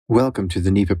Welcome to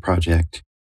the NEPA Project,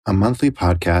 a monthly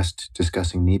podcast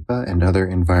discussing NEPA and other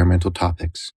environmental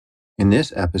topics. In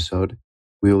this episode,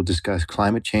 we will discuss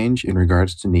climate change in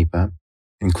regards to NEPA,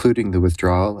 including the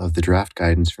withdrawal of the draft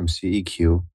guidance from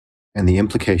CEQ and the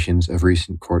implications of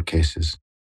recent court cases.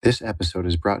 This episode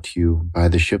is brought to you by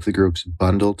the Shipley Group's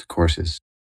Bundled Courses.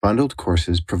 Bundled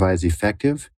Courses provides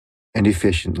effective and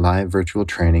efficient live virtual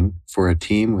training for a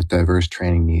team with diverse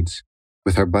training needs.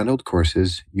 With our bundled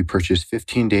courses, you purchase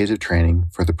 15 days of training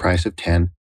for the price of 10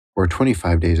 or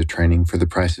 25 days of training for the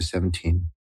price of 17.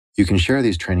 You can share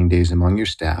these training days among your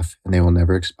staff and they will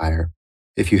never expire.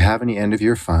 If you have any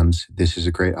end-of-year funds, this is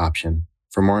a great option.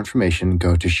 For more information,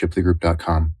 go to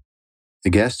shipleygroup.com. The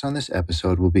guests on this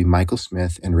episode will be Michael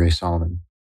Smith and Ray Solomon.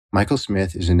 Michael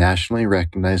Smith is a nationally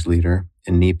recognized leader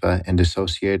in NEPA and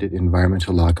associated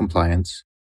environmental law compliance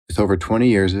with over 20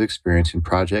 years of experience in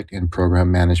project and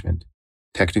program management,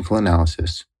 technical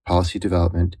analysis, policy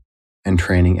development, and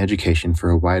training education for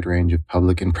a wide range of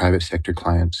public and private sector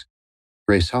clients.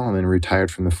 Ray Solomon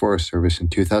retired from the Forest Service in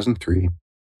 2003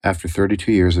 after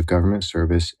 32 years of government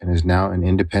service and is now an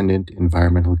independent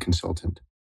environmental consultant.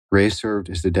 Ray served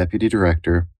as the Deputy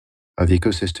Director of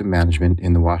Ecosystem Management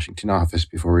in the Washington office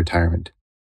before retirement.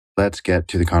 Let's get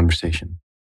to the conversation.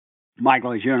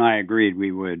 Michael, as you and I agreed,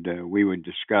 we would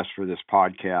discuss for this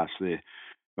podcast the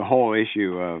whole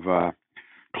issue of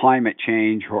climate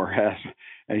change, or as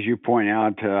you point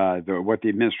out, what the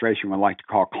administration would like to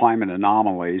call climate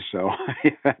anomalies. So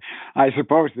I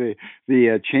suppose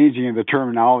the changing of the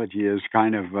terminology is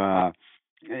kind of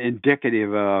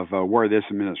indicative of where this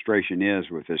administration is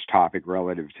with this topic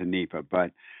relative to NEPA.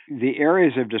 But the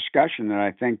areas of discussion that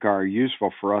I think are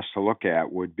useful for us to look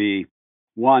at would be,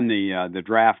 one, the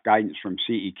draft guidance from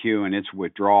CEQ and its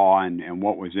withdrawal and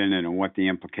what was in it and what the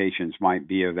implications might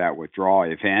be of that withdrawal,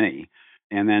 if any.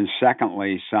 And then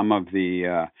secondly, some of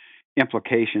the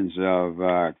implications of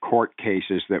court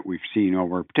cases that we've seen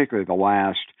over particularly the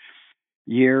last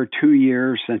year, 2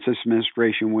 years since this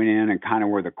administration went in, and kind of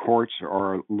where the courts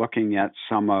are looking at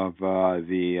some of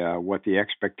what the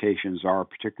expectations are,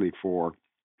 particularly for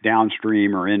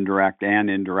downstream or indirect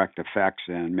effects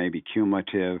and maybe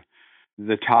cumulative.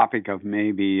 The topic of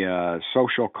maybe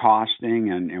social costing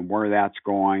and where that's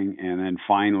going, and then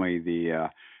finally the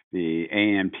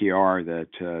ANPR that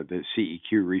the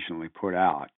CEQ recently put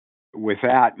out. With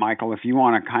that, Michael, if you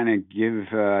want to kind of give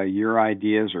your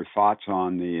ideas or thoughts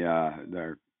on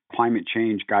the climate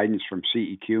change guidance from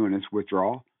CEQ and its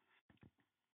withdrawal.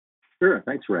 Sure,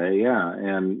 thanks, Ray. Yeah,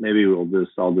 and maybe I'll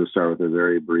just start with a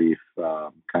very brief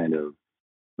kind of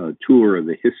tour of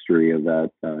the history of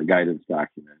that guidance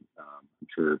document. I'm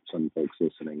sure some folks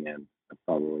listening in are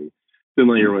probably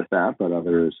familiar with that, but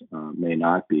others may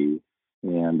not be.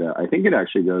 And I think it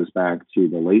actually goes back to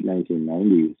the late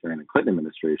 1990s during the Clinton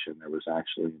administration. There was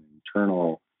actually an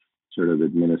internal sort of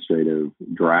administrative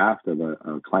draft of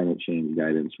a climate change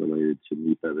guidance related to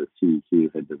NEPA that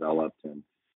CEQ had developed and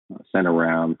sent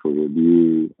around for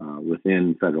review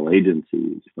within federal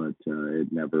agencies. But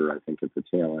it never, I think at the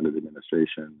tail end of the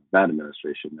administration, that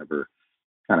administration never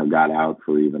kind of got out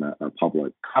for even a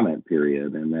public comment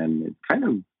period. And then it kind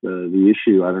of, the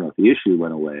issue, I don't know if the issue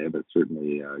went away, but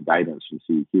certainly guidance from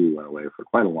CEQ went away for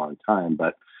quite a long time.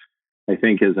 But I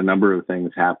think as a number of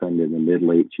things happened in the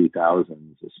mid-late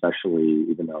 2000s, especially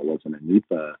even though it wasn't a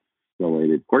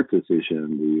NEPA-related court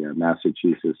decision, the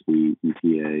Massachusetts v.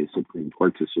 EPA Supreme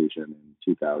Court decision in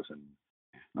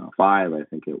 2005, I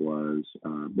think it was,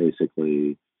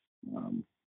 basically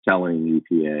telling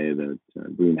EPA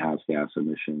that greenhouse gas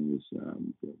emissions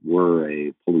were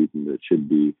a pollutant that should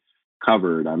be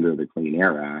covered under the Clean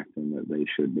Air Act, and that they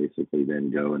should basically then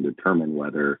go and determine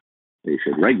whether they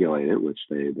should regulate it, which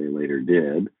they later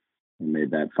did and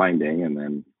made that finding, and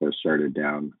then of course started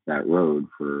down that road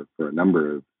for a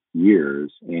number of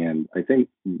years. And I think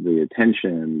the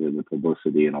attention and the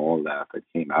publicity and all of that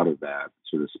came out of that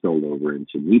sort of spilled over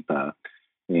into NEPA.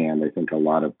 And I think a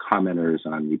lot of commenters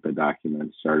on NEPA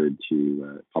documents started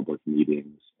to public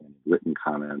meetings and written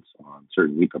comments on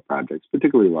certain NEPA projects,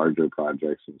 particularly larger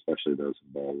projects, and especially those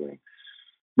involving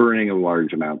burning of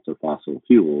large amounts of fossil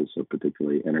fuels, so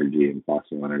particularly energy and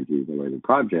fossil energy related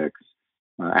projects,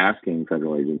 asking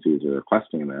federal agencies or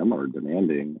requesting them or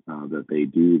demanding that they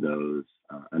do those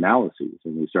analyses.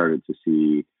 And we started to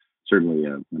see certainly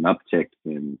an uptick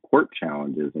in court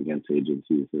challenges against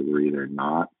agencies that were either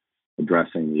not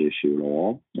addressing the issue at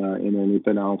all in their NEPA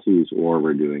analyses, or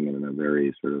were doing it in a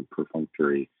very sort of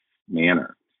perfunctory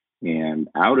manner. And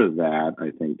out of that,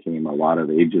 I think, came a lot of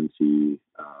agency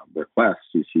requests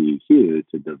to CEQ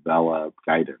to develop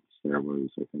guidance. There was,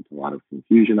 I think, a lot of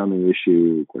confusion on the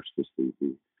issue. Of course, just the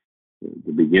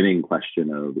the beginning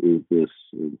question of, is this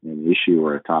an issue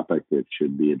or a topic that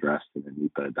should be addressed in a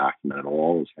NEPA document at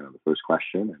all, is kind of the first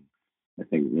question. And I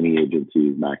think many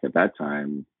agencies back at that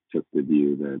time took the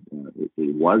view that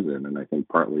it wasn't. And I think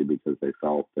partly because they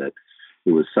felt that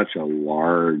it was such a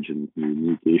large and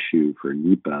unique issue for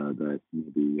NEPA that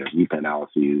maybe NEPA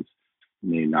analyses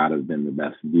may not have been the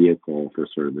best vehicle for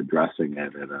sort of addressing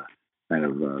it at a kind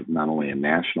of not only a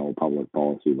national public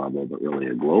policy level, but really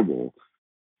a global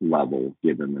level,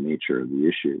 given the nature of the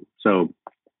issue. So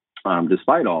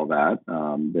despite all that,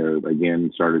 there again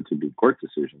started to be court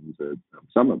decisions that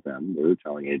some of them were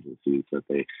telling agencies that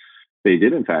they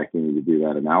did in fact need to do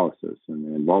that analysis, and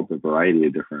they involved a variety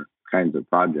of different kinds of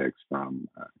projects, from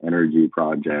energy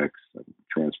projects,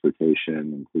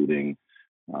 transportation, including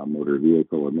motor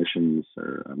vehicle emissions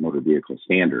or motor vehicle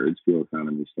standards, fuel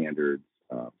economy standards,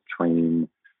 train,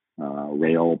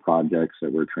 rail projects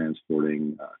that were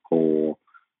transporting coal,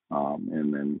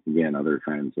 and then again other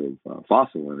kinds of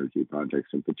fossil energy projects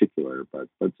in particular, but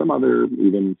some other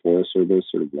even Forest Service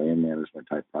sort of land management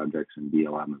type projects and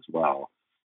BLM as well.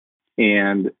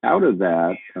 And out of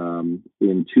that,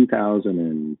 in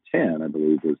 2010, I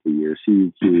believe was the year,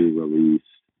 CEQ released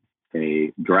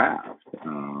a draft,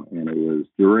 and it was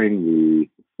during the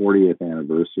 40th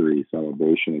anniversary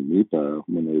celebration of NEPA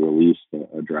when they released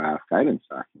a draft guidance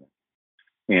document.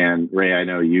 And Ray, I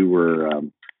know you were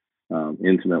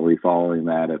intimately following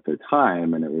that at the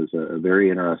time, and it was a very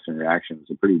interesting reaction. It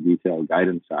was a pretty detailed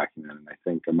guidance document, and I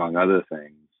think among other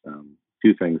things,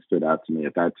 two things stood out to me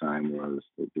at that time was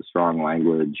the strong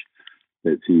language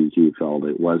that CEQ felt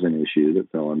it was an issue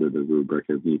that fell under the rubric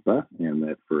of NEPA, and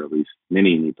that for at least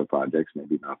many NEPA projects,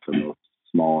 maybe not the most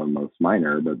small and most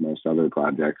minor, but most other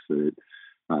projects, that it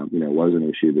was an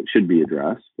issue that should be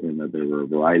addressed, and that there were a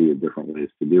variety of different ways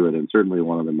to do it. And certainly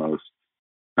one of the most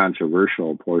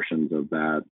controversial portions of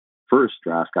that first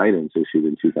draft guidance issued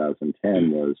in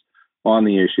 2010 was on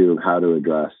the issue of how to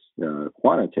address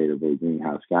quantitatively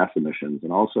greenhouse gas emissions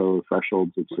and also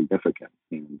thresholds of significance.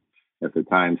 And at the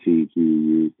time, CEQ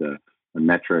used a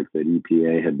metric that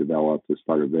EPA had developed as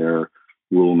part of their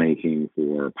rulemaking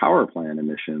for power plant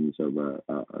emissions of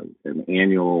an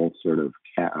annual sort of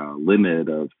limit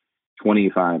of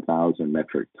 25,000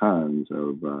 metric tons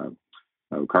of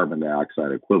carbon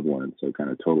dioxide equivalent, so kind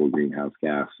of total greenhouse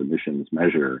gas emissions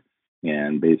measure.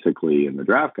 And basically in the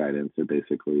draft guidance, it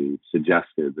basically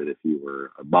suggested that if you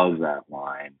were above that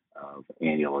line of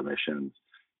annual emissions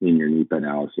in your NEPA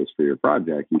analysis for your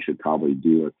project, you should probably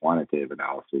do a quantitative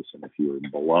analysis. And if you were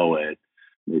below it,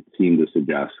 it seemed to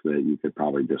suggest that you could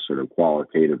probably just sort of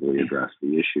qualitatively address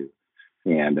the issue.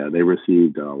 And they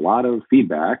received a lot of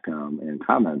feedback and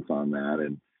comments on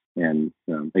that. And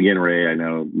again, Ray, I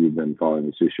know you've been following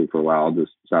this issue for a while. I'll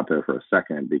just stop there for a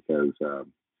second because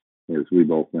as we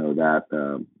both know,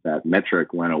 that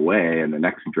metric went away in the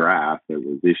next draft that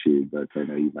was issued. But I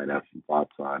know you might have some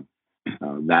thoughts on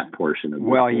that portion of it.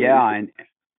 Well, yeah,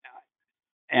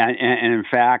 and in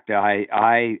fact,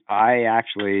 I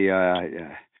actually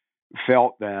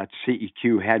felt that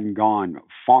CEQ hadn't gone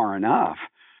far enough.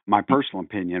 My personal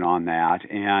opinion on that,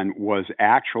 and was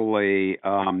actually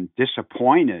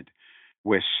disappointed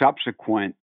with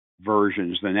subsequent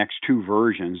versions, the next two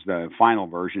versions, the final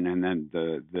version and then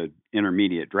the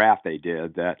intermediate draft they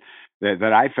did, that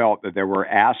I felt that there were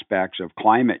aspects of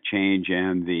climate change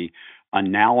and the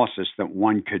analysis that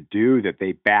one could do that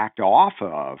they backed off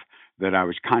of, that I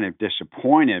was kind of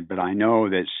disappointed. But I know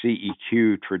that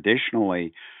CEQ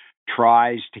traditionally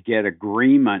tries to get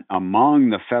agreement among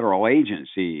the federal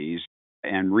agencies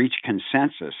and reach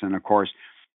consensus. And of course,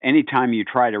 anytime you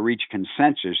try to reach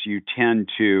consensus, you tend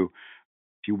to,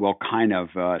 if you will, kind of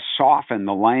soften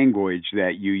the language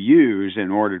that you use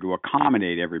in order to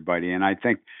accommodate everybody. And I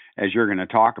think, as you're going to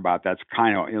talk about, that's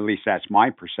kind of, at least that's my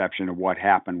perception of what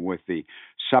happened with the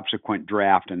subsequent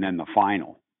draft and then the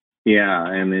final. Yeah,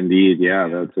 and indeed, yeah,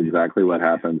 that's exactly what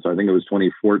happened. So I think it was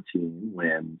 2014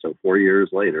 when, so 4 years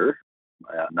later,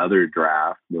 another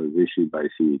draft was issued by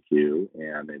CEQ,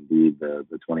 and indeed the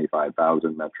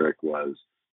 25,000 metric was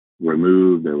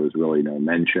removed. There was really no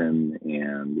mention,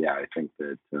 and yeah, I think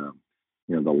that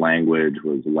the language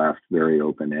was left very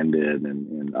open-ended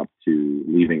and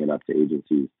leaving it up to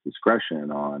agencies'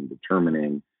 discretion on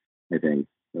determining, I think,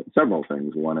 several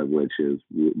things. One of which is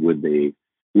would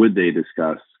they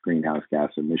discuss greenhouse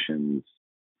gas emissions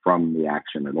from the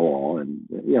action at all? And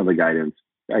the guidance,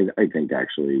 I think,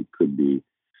 actually could be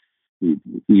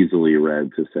easily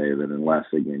read to say that unless,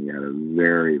 again, you had a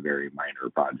very, very minor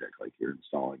project, like you're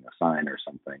installing a sign or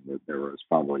something, that there was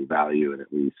probably value in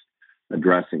at least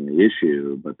addressing the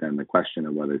issue. But then the question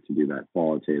of whether to do that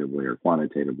qualitatively or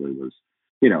quantitatively was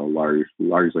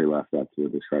largely left up to the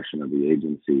discretion of the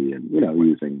agency, and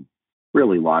using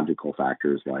really logical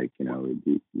factors like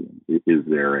is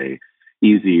there a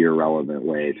easy or relevant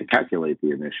way to calculate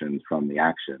the emissions from the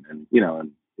action, and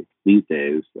these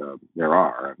days there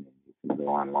are. I mean, you can go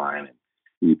online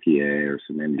and EPA or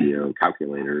some NGO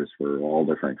calculators for all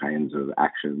different kinds of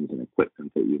actions and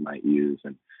equipment that you might use,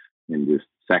 and in just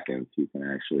seconds you can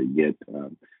actually get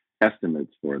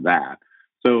estimates for that.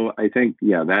 So I think,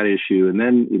 that issue. And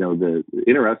then,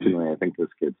 interestingly, I think this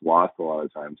gets lost a lot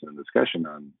of times in discussion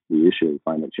on the issue of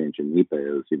climate change in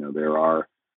NEPA is, there are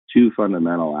two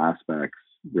fundamental aspects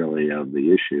really of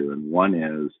the issue. And one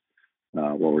is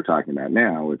what we're talking about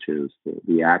now, which is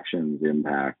the action's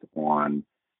impact on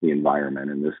the environment,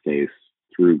 in this case,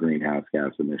 through greenhouse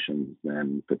gas emissions,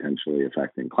 then potentially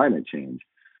affecting climate change.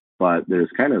 But there's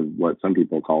kind of what some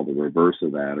people call the reverse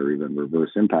of that, or even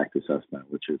reverse impact assessment,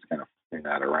 which is kind of putting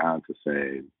that around to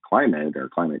say climate or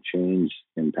climate change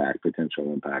impact,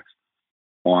 potential impacts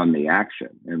on the action.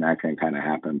 And that can kind of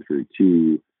happen through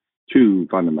two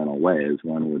fundamental ways.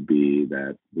 One would be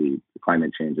that the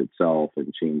climate change itself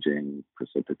and changing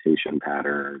precipitation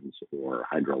patterns or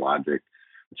hydrologic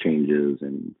changes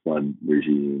in flood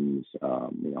regimes,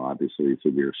 obviously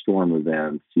severe storm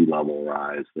events, sea level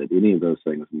rise, that any of those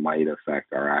things might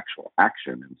affect our actual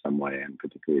action in some way. And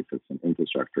particularly if it's an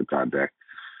infrastructure project,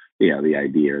 the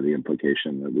idea or the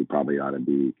implication that we probably ought to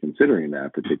be considering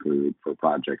that, particularly for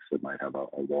projects that might have a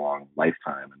long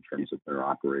lifetime in terms of their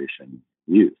operation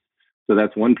use. So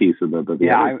that's one piece of it, but the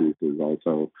other piece is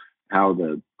also how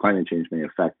the climate change may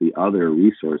affect the other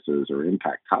resources or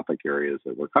impact topic areas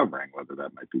that we're covering, whether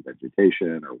that might be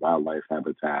vegetation or wildlife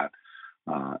habitat,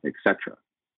 et cetera.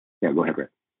 Yeah, go ahead, Rick.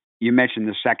 You mentioned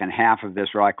the second half of this,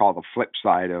 what I call the flip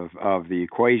side of the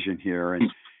equation here, and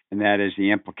that is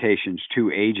the implications to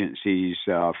agencies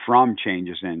from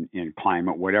changes in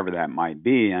climate, whatever that might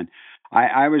be. And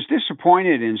I was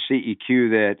disappointed in CEQ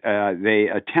that they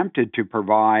attempted to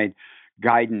provide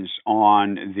guidance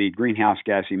on the greenhouse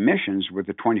gas emissions with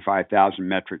the 25,000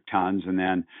 metric tons, and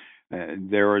then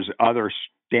there was other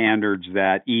standards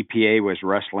that EPA was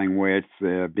wrestling with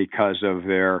because of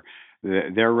their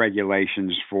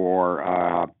regulations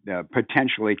for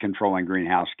potentially controlling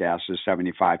greenhouse gases,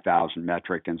 75,000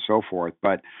 metric and so forth.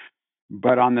 But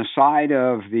on the side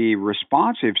of the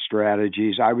responsive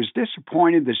strategies, I was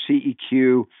disappointed the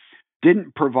CEQ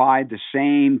didn't provide the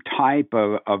same type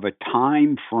of a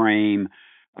time frame,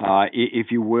 if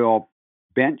you will,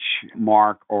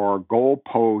 benchmark or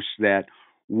goalposts that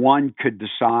one could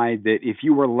decide that if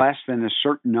you were less than a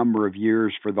certain number of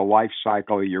years for the life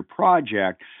cycle of your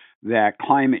project, that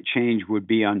climate change would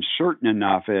be uncertain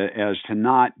enough as to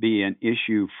not be an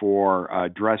issue for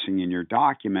addressing in your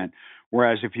document.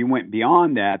 Whereas if you went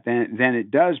beyond that, then it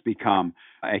does become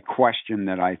a question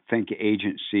that I think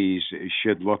agencies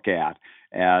should look at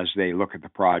as they look at the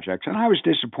projects. And I was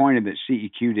disappointed that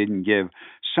CEQ didn't give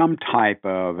some type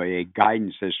of a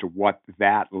guidance as to what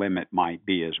that limit might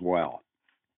be as well.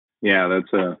 Yeah,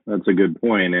 that's a good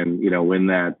point. And when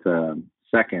that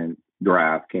second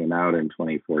draft came out in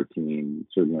 2014,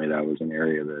 certainly that was an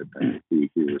area that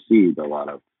CEQ received a lot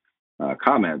of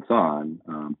comments on,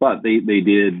 but they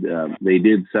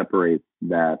did separate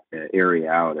that area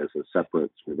out as a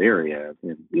separate sort of area,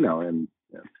 and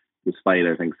despite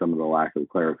I think some of the lack of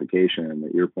clarification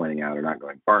that you're pointing out are not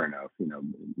going far enough,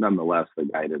 nonetheless the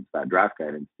guidance, that draft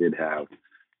guidance, did have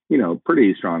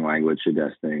pretty strong language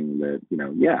suggesting that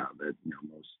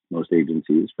most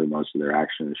agencies for most of their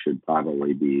actions should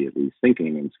probably be at least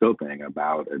thinking and scoping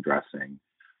about addressing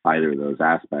either of those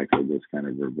aspects of this kind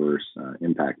of reverse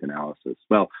impact analysis.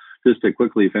 Well, just to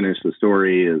quickly finish the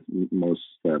story, as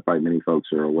probably many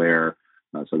folks are aware,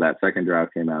 so that second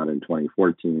draft came out in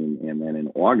 2014, and then in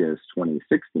August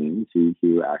 2016,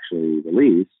 CEQ actually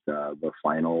released the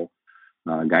final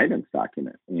guidance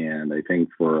document. And I think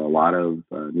for a lot of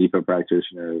NEPA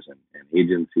practitioners and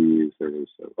agencies, there was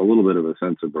a little bit of a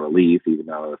sense of relief, even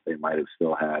though if they might have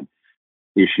still had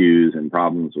issues and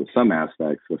problems with some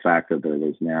aspects, the fact that there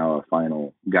was now a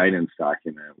final guidance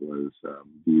document was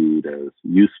viewed as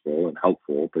useful and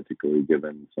helpful, particularly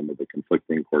given some of the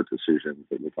conflicting court decisions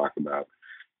that we'll talk about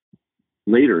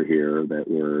later here that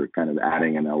were kind of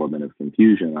adding an element of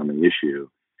confusion on the issue.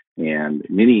 And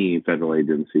many federal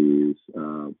agencies,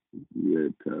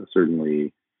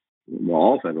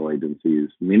 all federal agencies,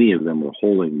 many of them were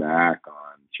holding back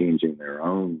on changing their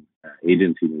own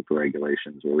agency NEPA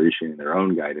regulations or issuing their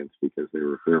own guidance because they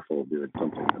were fearful of doing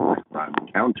something that might run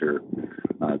counter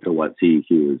to what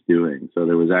CEQ was doing. So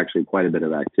there was actually quite a bit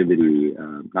of activity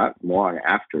not long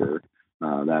after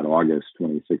that August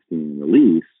 2016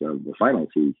 release of the final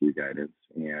CEQ guidance.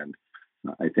 And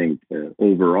I think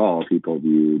overall, people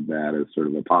viewed that as sort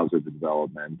of a positive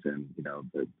development, and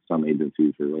that some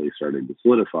agencies were really starting to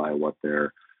solidify what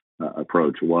their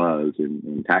approach was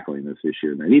in tackling this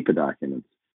issue in their NEPA documents.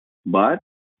 But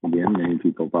again, many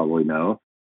people probably know,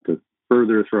 to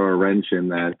further throw a wrench in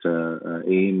that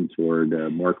aim toward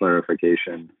more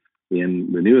clarification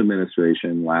in the new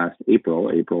administration last April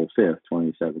 5th,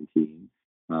 2017.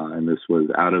 And this was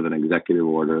out of an executive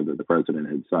order that the president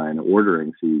had signed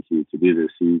ordering CEQ to do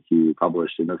this. CEQ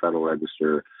published in the Federal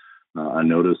Register a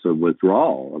notice of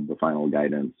withdrawal of the final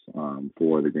guidance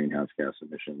for the greenhouse gas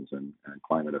emissions and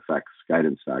climate effects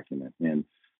guidance document. And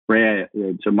Ray,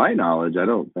 to my knowledge, I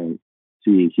don't think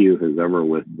CEQ has ever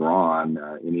withdrawn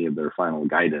any of their final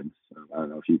guidance. I don't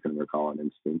know if you can recall an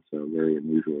instance, a very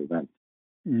unusual event.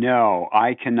 No,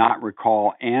 I cannot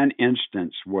recall an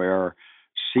instance where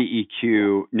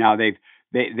CEQ, now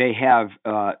they have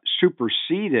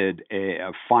superseded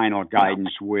a final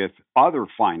guidance with other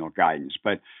final guidance,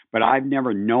 but I've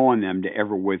never known them to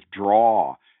ever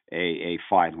withdraw a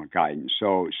final guidance.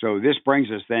 So this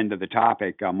brings us then to the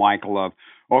topic, Michael, of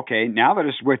okay, now that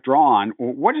it's withdrawn,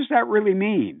 what does that really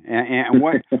mean, and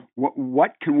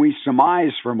what can we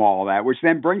surmise from all that? Which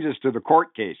then brings us to the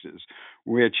court cases,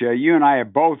 which you and I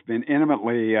have both been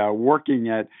intimately working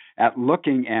at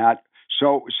looking at.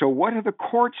 So what are the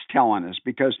courts telling us?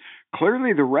 Because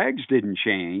clearly the regs didn't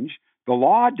change, the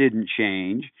law didn't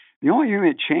change. The only thing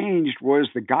that changed was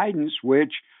the guidance,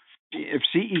 which, if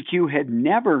CEQ had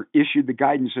never issued the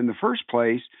guidance in the first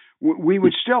place, we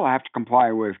would still have to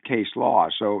comply with case law.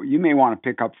 So you may want to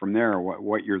pick up from there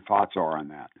what your thoughts are on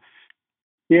that.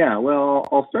 Yeah, well,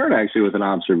 I'll start actually with an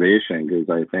observation, because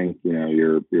I think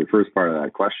your first part of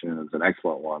that question is an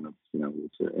excellent one.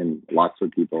 And lots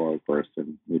of people, of course,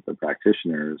 and NEPA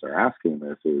practitioners are asking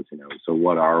this: is so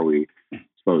what are we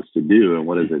supposed to do, and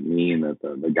what does it mean that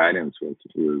the guidance was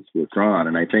withdrawn?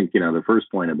 And I think the first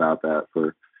point about that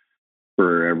for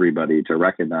everybody to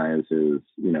recognize is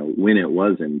when it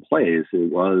was in place, it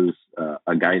was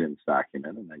a guidance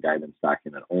document, and a guidance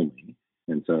document only.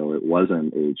 And so it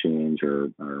wasn't a change or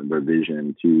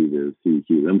revision to the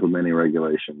CEQ implementing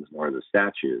regulations nor the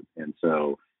statute. And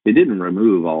so it didn't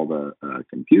remove all the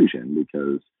confusion,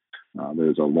 because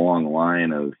there's a long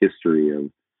line of history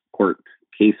of court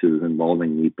cases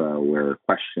involving NEPA where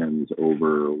questions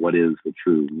over what is the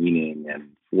true meaning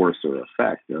and force or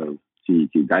effect of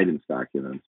CEQ guidance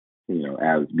documents,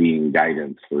 as being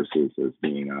guidance versus as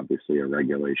being obviously a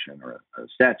regulation or a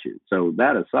statute. So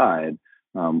that aside,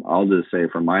 I'll just say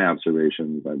from my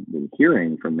observations, I've been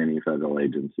hearing from many federal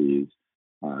agencies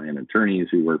and attorneys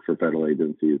who work for federal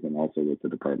agencies, and also with the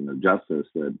Department of Justice,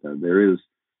 that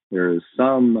there is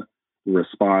some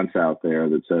response out there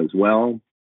that says, well,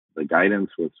 the guidance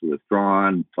was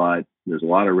withdrawn, but there's a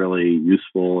lot of really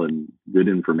useful and good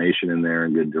information in there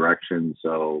and good direction.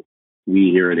 So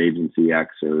we here at Agency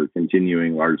X are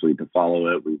continuing largely to follow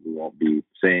it. We won't be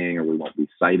saying, or we won't be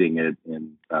citing it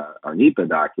in our NEPA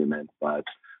document, but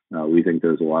we think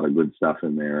there's a lot of good stuff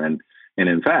in there. And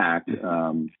in fact,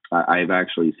 I've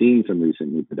actually seen some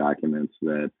recent NEPA documents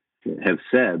that have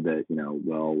said that,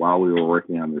 well, while we were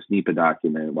working on this NEPA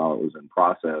document, while it was in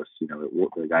process,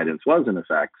 the guidance was in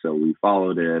effect. So we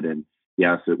followed it, and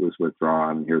yes, it was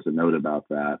withdrawn. Here's a note about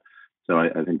that. So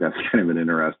I think that's kind of an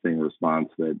interesting response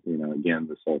that, again,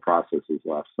 this whole process has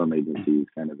left some agencies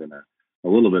kind of in a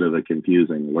little bit of a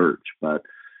confusing lurch. But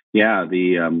yeah,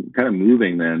 the kind of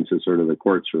moving then to sort of the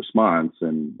court's response.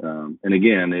 And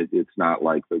again, it's not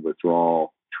like the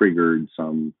withdrawal triggered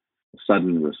some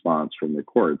sudden response from the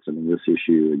courts. I mean, this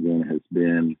issue, again, has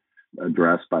been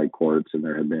addressed by courts, and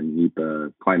there have been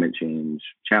NEPA climate change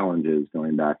challenges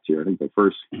going back to, I think the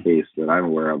first case that I'm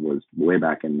aware of was way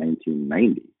back in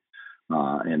 1990.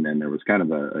 And then there was kind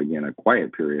of a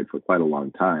quiet period for quite a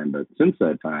long time. But since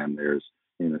that time,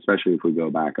 and especially if we go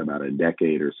back about a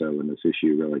decade or so when this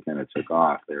issue really kind of took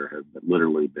off, there have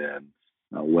literally been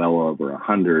well over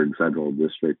 100 federal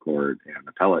district court and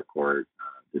appellate court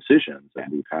decisions that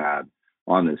we've had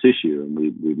on this issue. And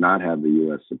we've not had the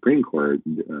U.S. Supreme Court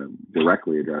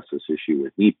directly address this issue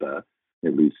with NEPA,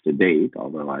 at least to date,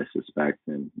 although I suspect,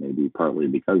 and maybe partly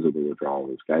because of the withdrawal of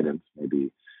this guidance,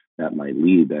 maybe that might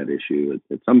lead that issue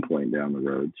at some point down the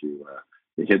road to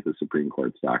hit the Supreme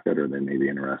Court's docket, or they may be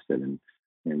interested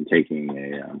in taking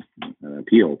an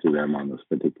appeal to them on this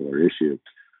particular issue.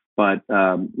 But,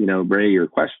 Bray, your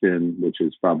question, which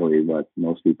is probably what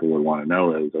most people would want to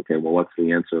know, is, okay, well, what's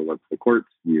the answer? What's the court's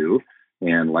view?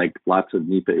 And like lots of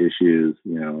NEPA issues,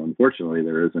 unfortunately,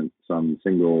 there isn't some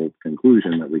single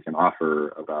conclusion that we can offer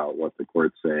about what the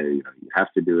courts say. You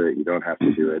have to do it, you don't have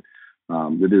to do it.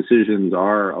 The decisions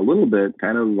are a little bit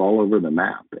kind of all over the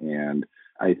map. And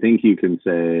I think you can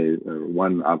say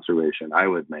one observation I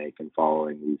would make in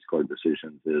following these court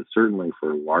decisions is certainly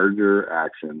for larger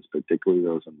actions, particularly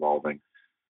those involving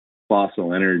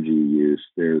fossil energy use,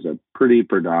 there's a pretty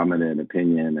predominant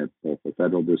opinion at both the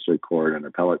federal district court and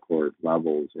appellate court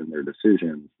levels in their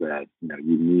decisions that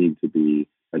you need to be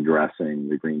addressing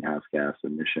the greenhouse gas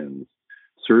emissions,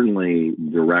 certainly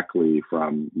directly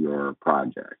from your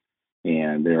project.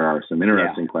 And there are some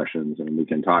interesting questions, and we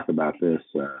can talk about this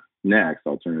next.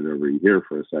 I'll turn it over to you here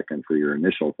for a second for your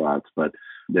initial thoughts, but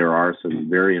there are some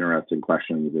very interesting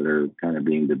questions that are kind of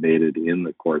being debated in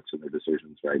the courts and their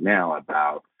decisions right now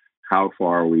about how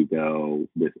far we go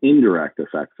with indirect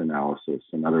effects analysis.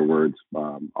 In other words,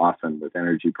 often with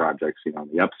energy projects on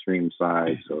the upstream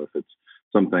side. So if it's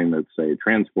something that's, say,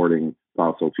 transporting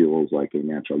fossil fuels like a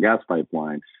natural gas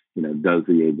pipeline, does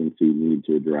the agency need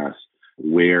to address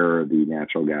where the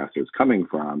natural gas is coming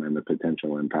from and the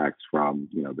potential impacts from,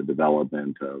 the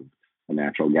development of a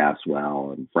natural gas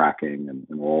well and fracking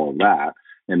and all of that.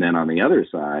 And then on the other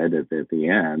side, at the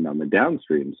end, on the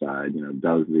downstream side,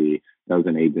 does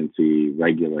an agency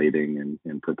regulating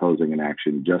and proposing an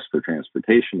action just for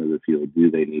transportation of the fuel,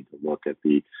 do they need to look at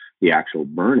the actual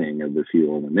burning of the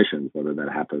fuel and emissions, whether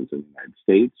that happens in the United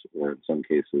States or in some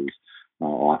cases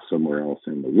off somewhere else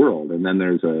in the world? And then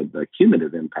there's a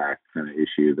cumulative impact kind of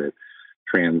issue that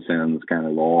transcends kind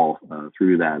of all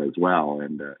through that as well.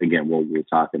 And again, we'll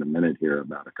talk in a minute here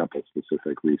about a couple of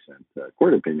specific recent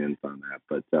court opinions on that.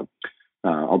 But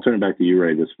I'll turn it back to you,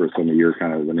 Ray, just for some of your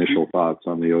kind of initial thoughts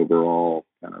on the overall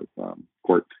kind of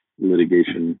court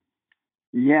litigation.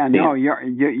 Yeah, no,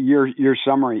 your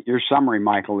summary,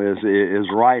 Michael, is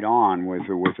right on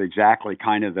with exactly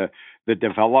kind of the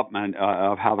development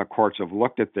of how the courts have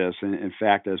looked at this. And in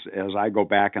fact, as I go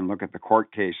back and look at the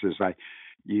court cases,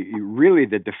 really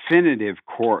the definitive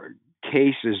court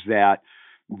cases that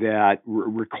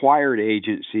required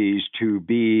agencies to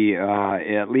be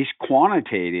at least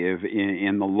quantitative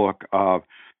in the look of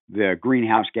the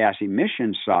greenhouse gas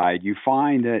emission side, you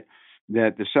find that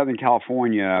the Southern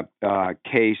California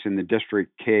case and the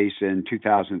district case in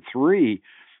 2003,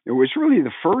 it was really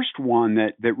the first one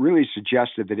that really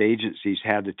suggested that agencies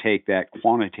had to take that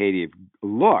quantitative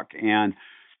look. And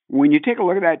when you take a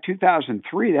look at that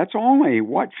 2003, that's only,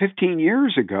 15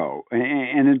 years ago.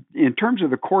 And in terms of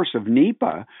the course of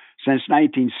NEPA since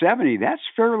 1970, that's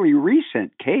fairly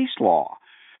recent case law.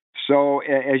 So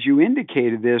as you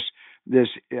indicated, this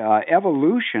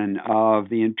evolution of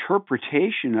the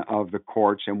interpretation of the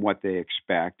courts and what they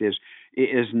expect is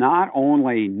not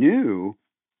only new,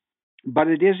 but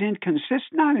it is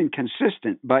not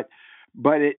inconsistent, but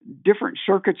different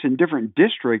circuits and different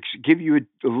districts give you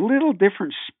a little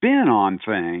different spin on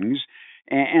things.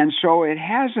 And so it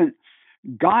hasn't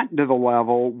gotten to the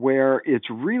level where it's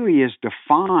really as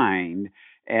defined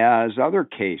as other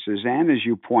cases. And as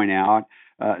you point out,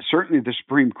 certainly the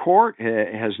Supreme Court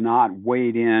has not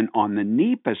weighed in on the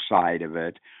NEPA side of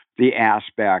it, the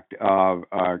aspect of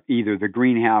either the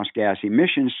greenhouse gas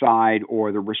emission side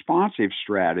or the responsive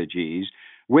strategies,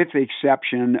 with the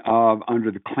exception of under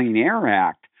the Clean Air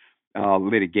Act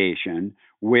litigation,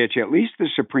 which at least the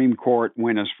Supreme Court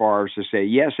went as far as to say,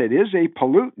 yes, it is a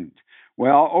pollutant.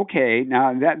 Well, okay,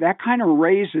 now that kind of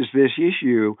raises this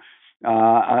issue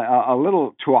a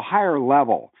little to a higher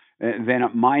level than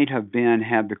it might have been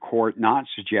had the court not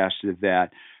suggested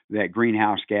that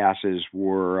greenhouse gases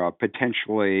were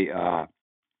potentially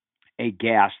a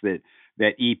gas that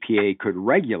EPA could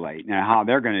regulate. Now, how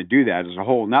they're going to do that is a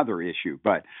whole nother issue.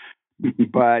 But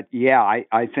yeah,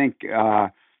 I think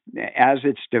as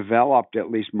it's developed,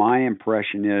 at least my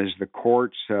impression is the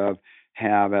courts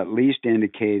have at least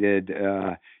indicated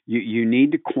you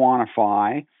need to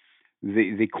quantify.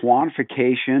 The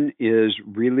quantification is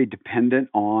really dependent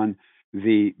on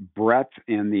the breadth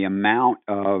and the amount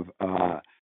of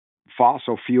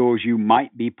fossil fuels you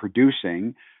might be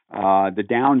producing. The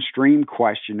downstream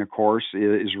question, of course,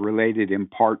 is related in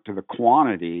part to the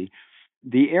quantity.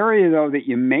 The area, though, that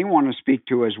you may want to speak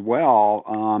to as well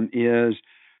is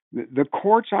the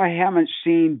courts I haven't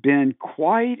seen been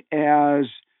quite as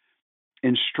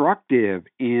instructive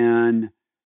in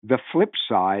the flip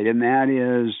side, and that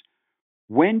is,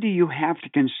 when do you have to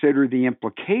consider the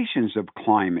implications of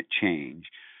climate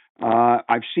change?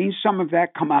 I've seen some of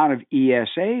that come out of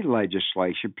ESA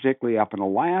legislation, particularly up in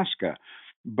Alaska.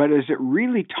 But as it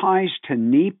really ties to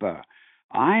NEPA,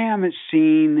 I haven't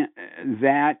seen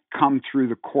that come through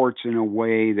the courts in a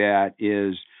way that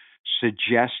is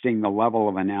suggesting the level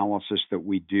of analysis that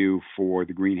we do for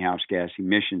the greenhouse gas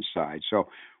emission side. So,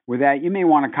 with that, you may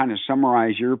want to kind of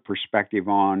summarize your perspective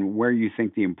on where you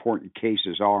think the important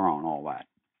cases are on all that.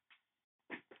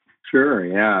 Sure,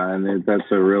 yeah, and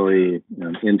that's a really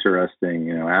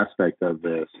interesting aspect of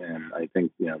this, and I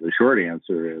think the short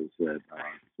answer is that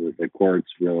the courts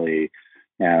really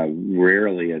have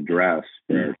rarely addressed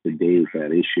to date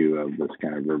that issue of this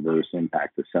kind of reverse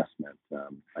impact assessment.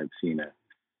 I've seen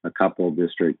a couple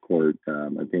district court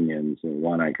opinions, and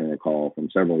one I can recall from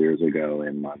several years ago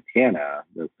in Montana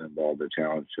that involved a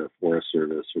challenge to a Forest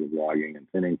Service sort of logging and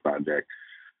thinning project,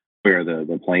 where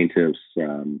the plaintiffs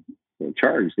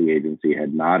charged the agency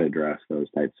had not addressed those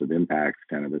types of impacts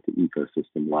kind of at the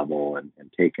ecosystem level and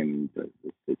taken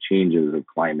the changes of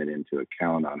climate into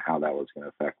account on how that was going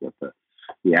to affect what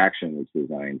the action was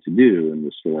designed to do in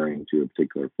restoring to a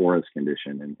particular forest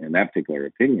condition. And in that particular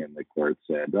opinion, the court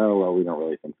said, oh, well, we don't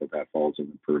really think that falls in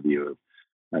the purview of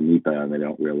NEPA, and they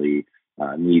don't really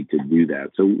need to do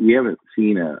that. So we haven't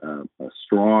seen a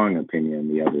strong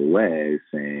opinion the other way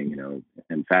saying,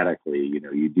 emphatically,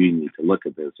 you do need to look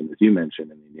at this. And as you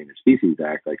mentioned in the Endangered Species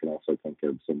Act, I can also think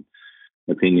of some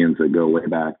opinions that go way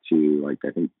back to, like,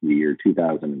 I think the year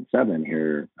 2007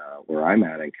 here, where I'm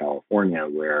at in California,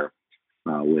 where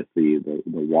with the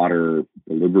water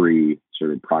delivery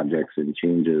sort of projects and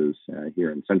changes here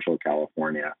in Central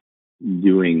California,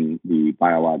 doing the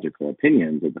biological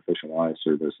opinions that the Fish and Wildlife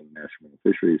Service and the National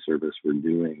Fisheries Service were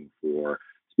doing for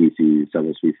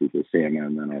several species of salmon,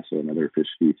 and then also another fish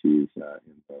species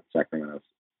in the Sacramento,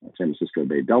 San Francisco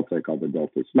Bay Delta called the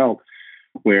Delta smelt,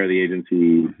 where the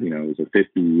agency, it was a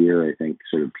 50-year, I think,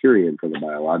 sort of period for the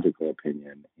biological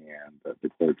opinion, and the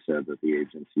court said that the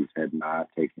agencies had not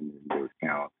taken into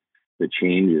account the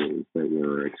changes that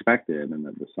were expected, and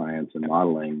that the science and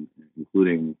modeling,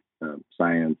 including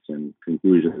science and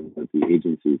conclusions that the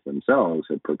agencies themselves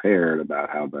had prepared about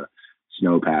how the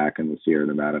snowpack in the Sierra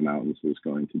Nevada mountains was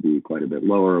going to be quite a bit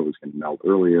lower, it was going to melt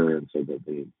earlier, and so that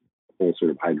the whole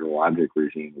sort of hydrologic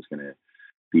regime was going to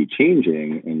be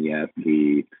changing, and yet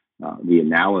the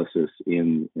analysis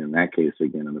in that case,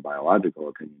 again, in the biological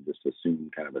opinion, just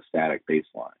assumed kind of a static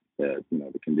baseline that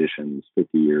the conditions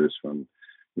 50 years from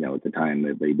at the time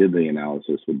that they did the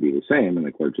analysis would be the same, and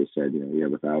the court just said, we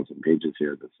have 1,000 pages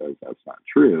here that says that's not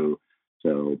true.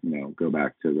 So go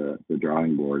back to the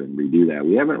drawing board and redo that.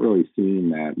 We haven't really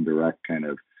seen that direct kind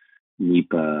of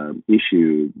NEPA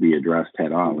issue be addressed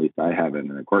head on. At least I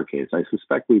haven't in a court case. I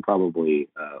suspect we probably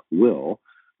will,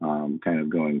 kind of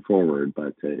going forward,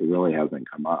 but it really hasn't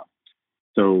come up.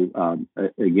 So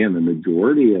again, the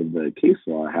majority of the case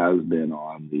law has been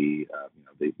on the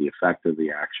effect of the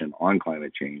action on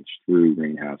climate change through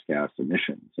greenhouse gas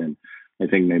emissions. And I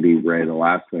think maybe, Ray, the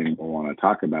last thing we'll want to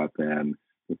talk about then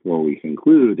before we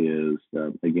conclude is,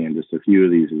 again, just a few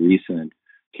of these recent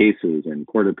cases and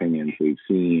court opinions we've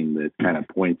seen that kind of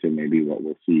point to maybe what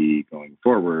we'll see going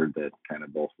forward that kind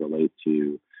of both relate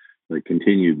to the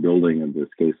continued building of this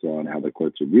case law and how the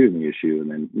courts are viewing the issue, and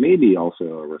then maybe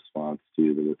also a response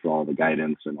to the withdrawal of the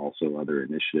guidance and also other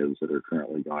initiatives that are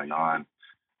currently going on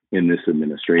in this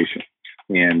administration.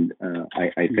 And I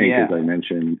think, as I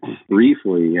mentioned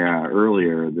briefly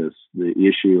earlier, the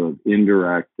issue of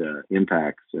indirect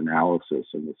impacts analysis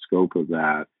and the scope of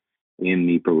that in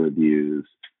NEPA reviews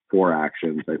for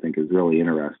actions, I think, is really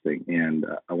interesting. And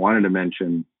I wanted to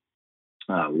mention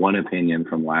one opinion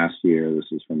from last year.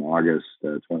 This is from August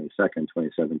 22nd,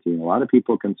 2017. A lot of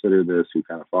people consider this, who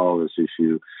kind of follow this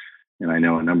issue, and I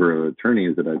know a number of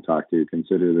attorneys that I've talked to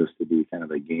consider this to be kind of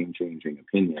a game-changing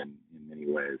opinion in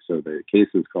many ways. So the case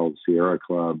is called Sierra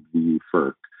Club v.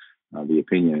 FERC. The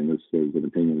opinion, this is an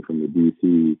opinion from the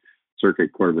D.C.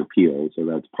 Circuit Court of Appeals. So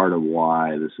that's part of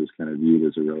why this is kind of viewed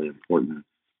as a really important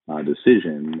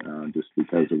decision, just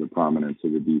because of the prominence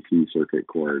of the D.C. Circuit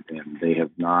Court. And they have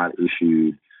not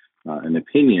issued an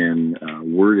opinion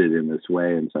worded in this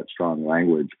way in such strong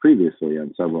language previously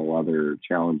on several other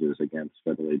challenges against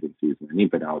federal agencies and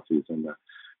NEPA analyses. And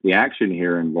the action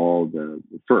here involved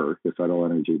FERC, the Federal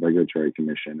Energy Regulatory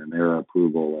Commission, and their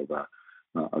approval of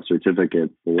a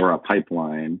certificate for a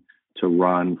pipeline to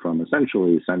run from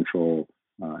essentially central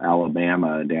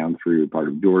Alabama down through part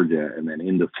of Georgia and then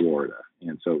into Florida.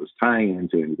 And so it was tying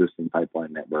into an existing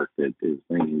pipeline network that is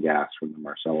bringing gas from the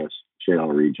Marcellus Shale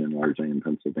region, largely in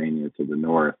Pennsylvania, to the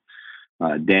north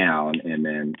down, and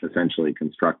then essentially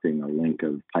constructing a link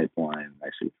of pipeline,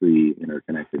 actually 3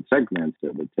 interconnected segments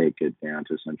that would take it down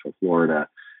to central Florida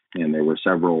And there were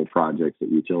several projects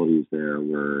that utilities there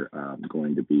were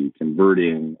going to be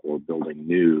converting or building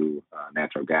new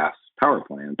natural gas power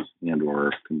plants and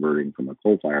or converting from a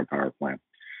coal-fired power plant.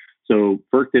 So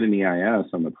FERC did an EIS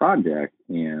on the project,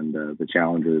 and the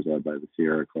challengers led by the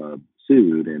Sierra Club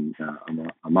sued. And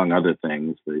among other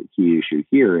things, the key issue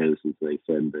here is they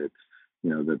said that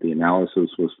that the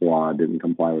analysis was flawed, didn't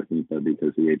comply with NEPA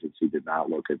because the agency did not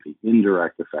look at the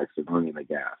indirect effects of burning the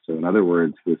gas. So in other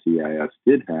words, this EIS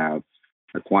did have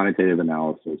a quantitative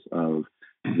analysis of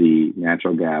the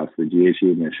natural gas, the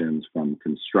GHG emissions from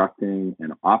constructing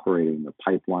and operating the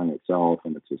pipeline itself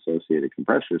and its associated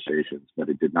compressor stations, but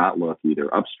it did not look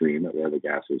either upstream at where the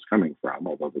gas was coming from,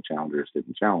 although the challengers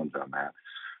didn't challenge on that.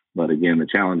 But again, the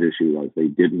challenge issue was they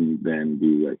didn't then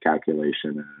do a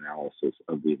calculation and analysis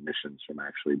of the emissions from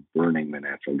actually burning the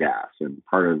natural gas. And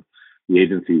part of the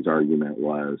agency's argument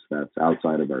was that's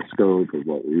outside of our scope of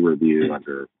what we review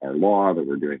under our law, that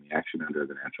we're doing the action under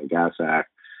the Natural Gas Act,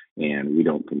 and we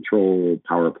don't control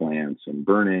power plants and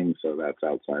burning, so that's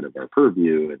outside of our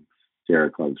purview. And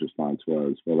Sierra Club's response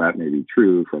was, well, that may be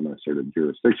true from a sort of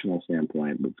jurisdictional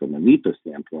standpoint, but from a NEPA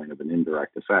standpoint of an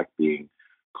indirect effect being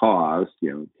caused,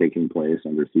 taking place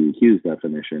under CEQ's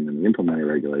definition and the implementing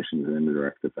regulations, an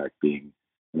indirect effect being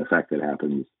an effect that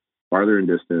happens farther in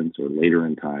distance or later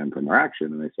in time from our action.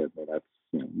 And they said, well,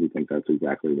 that's, we think that's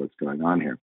exactly what's going on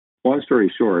here. Long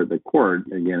story short, the court,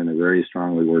 again, in a very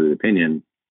strongly worded opinion,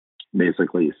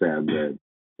 basically said that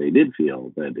they did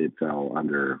feel that it fell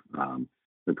under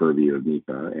the purview of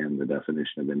NEPA and the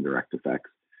definition of indirect effects.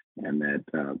 And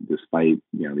that despite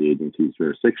the agency's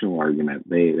jurisdictional argument,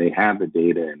 they have the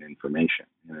data and information.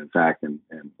 And in fact, and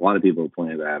a lot of people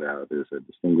pointed that out, there's a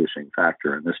distinguishing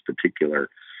factor in this particular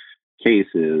case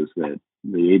is that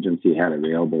the agency had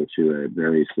available to it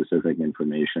very specific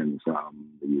information from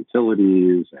the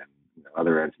utilities and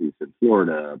other entities in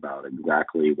Florida about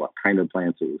exactly what kind of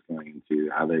plants it was going to,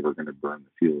 how they were going to burn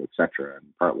the fuel, et cetera. And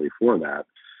partly for that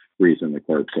reason, the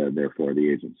court said, therefore,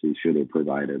 the agency should have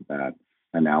provided that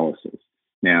analysis.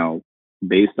 Now,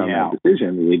 based on that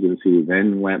decision, the agency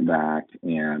then went back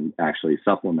and actually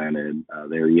supplemented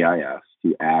their EIS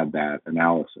to add that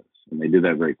analysis. And they did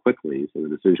that very quickly. So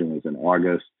the decision was in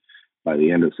August. By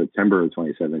the end of September of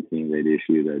 2017, they'd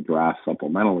issued a draft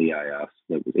supplemental EIS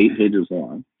that was 8 pages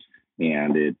long.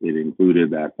 And it included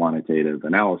that quantitative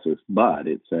analysis, but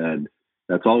it said,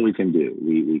 that's all we can do.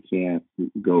 We can't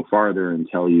go farther and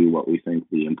tell you what we think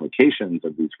the implications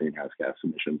of these greenhouse gas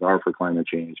emissions are for climate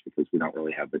change because we don't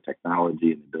really have the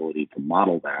technology and ability to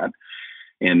model that.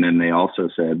 And then they also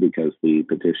said, because the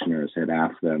petitioners had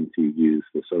asked them to use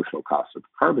the social cost of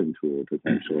carbon tool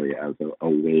potentially as a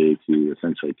way to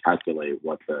essentially calculate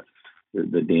what the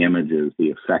damages, the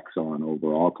effects on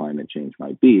overall climate change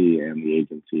might be. And the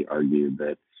agency argued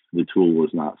that the tool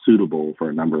was not suitable for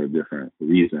a number of different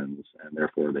reasons, and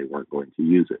therefore they weren't going to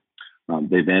use it.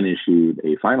 They then issued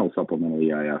a final supplemental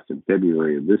EIS in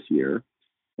February of this year.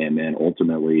 And then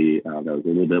ultimately, that was a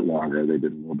little bit longer. They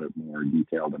did a little bit more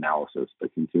detailed analysis,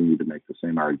 but continued to make the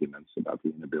same arguments about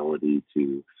the inability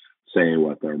to say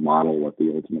what their model, what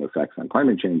the ultimate effects on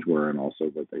climate change were, and also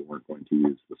that they weren't going to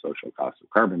use the social cost of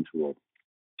carbon tool.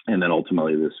 And then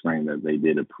ultimately this spring that they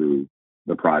did approve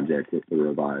the project with the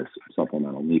revised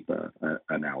supplemental NEPA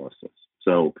analysis.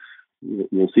 So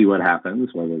we'll see what happens,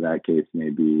 whether that case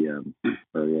may be, or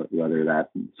whether that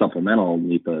supplemental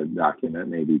NEPA document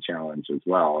may be challenged as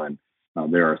well. And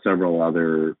there are several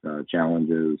other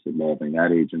challenges involving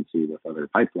that agency with other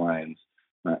pipelines.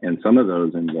 And some of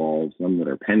those involve, some that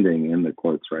are pending in the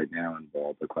courts right now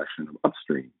involve the question of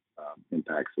upstream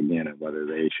impacts again, and whether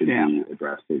they should be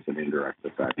addressed as an indirect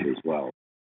effect as well.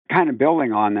 Kind of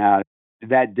building on that,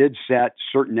 that did set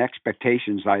certain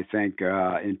expectations, I think,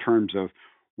 in terms of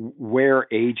where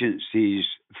agencies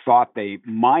thought they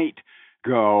might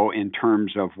go in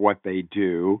terms of what they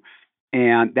do.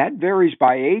 And that varies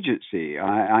by agency.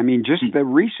 I mean, just the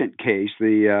recent case,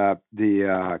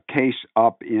 the case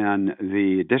up in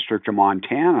the District of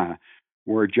Montana,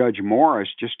 where Judge Morris,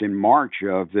 just in March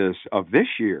of this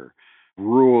year,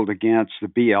 ruled against the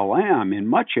BLM in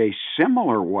much a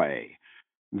similar way.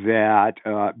 That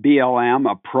BLM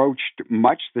approached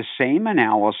much the same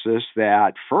analysis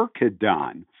that FERC had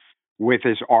done, with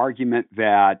this argument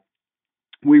that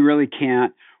we really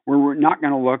can't, we're not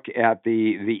going to look at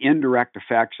the indirect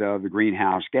effects of the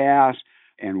greenhouse gas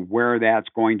and where that's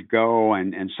going to go,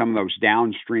 and some of those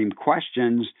downstream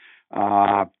questions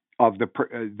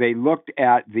they looked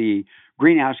at the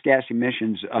greenhouse gas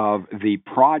emissions of the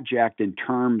project in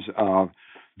terms of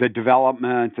the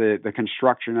development, the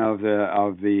construction of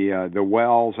the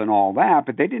wells and all that,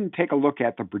 but they didn't take a look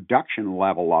at the production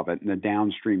level of it and the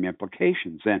downstream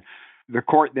implications. And the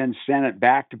court then sent it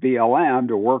back to BLM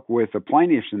to work with the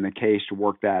plaintiffs in the case to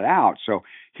work that out. So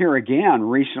here again,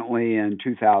 recently in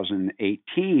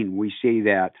 2018, we see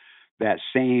that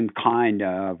same kind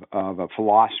of a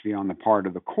philosophy on the part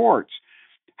of the courts.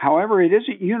 However, it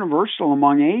isn't universal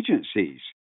among agencies.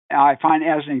 I find,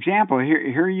 as an example,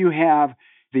 here you have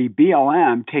the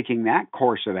BLM taking that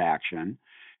course of action,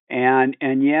 and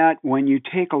yet when you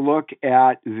take a look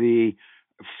at the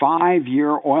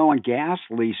 5-year oil and gas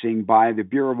leasing by the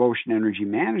Bureau of Ocean Energy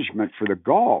Management for the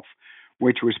Gulf,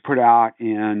 which was put out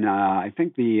in, I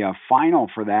think the final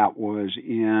for that was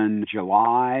in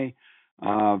July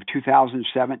of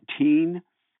 2017,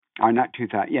 or not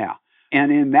 2000, yeah.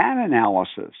 And in that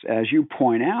analysis, as you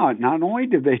point out, not only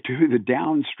did they do the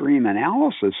downstream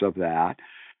analysis of that,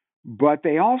 but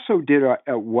they also did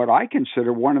what I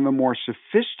consider one of the more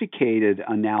sophisticated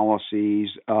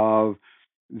analyses of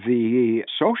the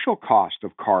social cost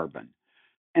of carbon.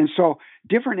 And so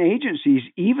different agencies,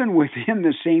 even within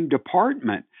the same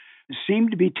department, seem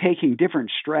to be taking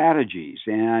different strategies.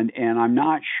 And I'm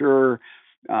not sure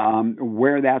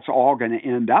where that's all going to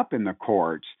end up in the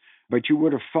courts. But you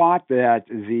would have thought that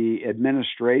the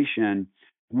administration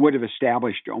would have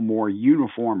established a more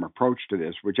uniform approach to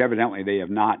this, which evidently they have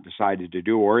not decided to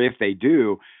do. Or if they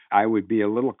do, I would be a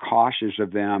little cautious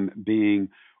of them being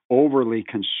overly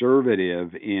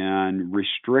conservative in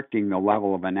restricting the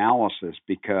level of analysis,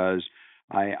 because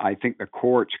I think the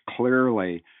courts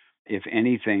clearly, if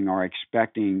anything, are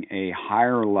expecting a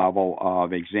higher level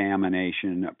of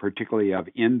examination, particularly of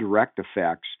indirect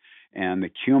effects and the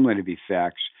cumulative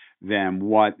effects, than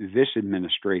what this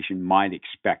administration might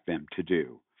expect them to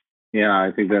do. Yeah,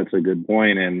 I think that's a good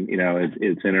point. And,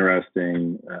 it's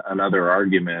interesting. Another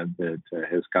argument that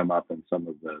has come up in some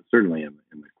of certainly in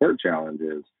the court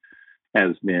challenges,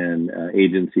 has been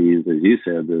agencies, as you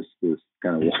said, this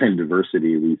kind of wide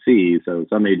diversity we see. So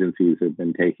some agencies have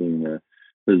been taking the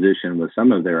position with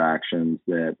some of their actions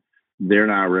that they're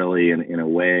not really, in a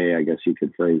way, I guess you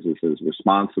could phrase this as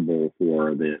responsible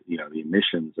for the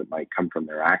emissions that might come from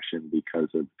their action because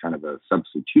of kind of a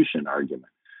substitution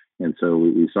argument. And so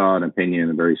we saw an opinion,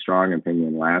 a very strong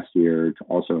opinion last year,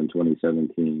 also in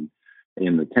 2017,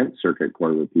 in the 10th Circuit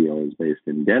Court of Appeals based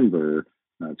in Denver.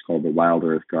 It's called the Wild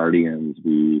Earth Guardians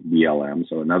v. BLM.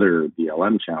 So another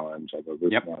BLM challenge, although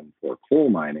this one for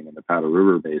coal mining in the Powder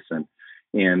River Basin.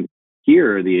 And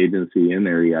here, the agency in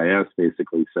their EIS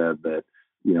basically said that,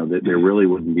 that there really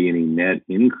wouldn't be any net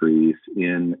increase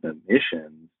in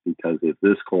emissions, because if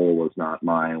this coal was not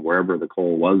mined, wherever the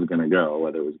coal was going to go,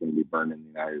 whether it was going to be burned in the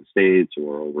United States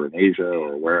or over in Asia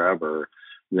or wherever,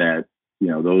 that,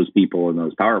 those people in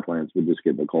those power plants would just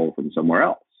get the coal from somewhere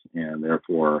else. And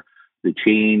therefore, the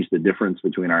difference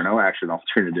between our no action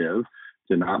alternative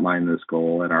to not mine this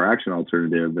coal and our action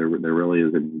alternative, there really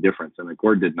isn't any difference. And the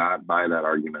court did not buy that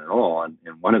argument at all. And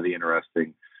one of the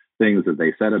interesting things that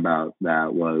they said about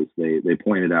that was they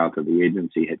pointed out that the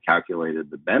agency had calculated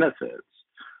the benefits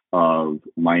of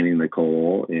mining the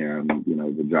coal and,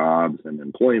 the jobs and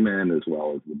employment, as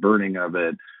well as the burning of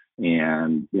it.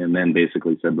 And then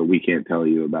basically said, but we can't tell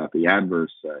you about the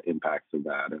adverse impacts of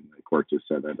that. And the court just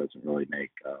said that doesn't really make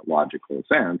logical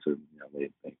sense. And they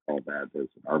called that as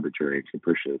an arbitrary and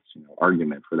capricious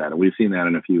argument for that. And we've seen that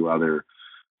in a few other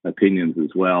opinions as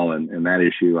well. And that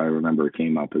issue, I remember,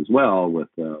 came up as well with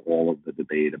all of the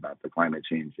debate about the climate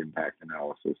change impact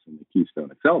analysis in the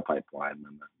Keystone XL pipeline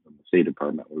when the State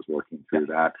Department was working through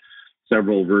that.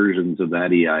 Several versions of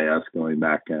that EIS going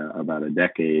back about a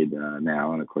decade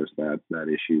now, and of course that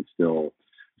issue is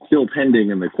still pending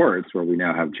in the courts, where we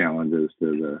now have challenges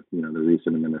to the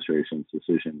recent administration's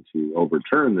decision to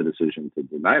overturn the decision to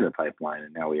deny the pipeline,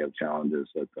 and now we have challenges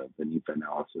that the NEPA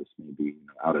analysis may be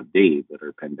out of date that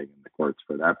are pending in the courts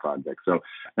for that project. So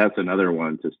that's another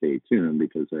one to stay tuned,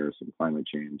 because there are some climate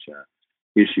change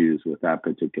issues with that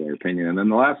particular opinion. And then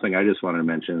the last thing I just wanted to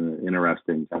mention,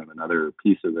 interesting kind of another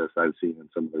piece of this I've seen in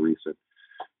some of the recent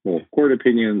court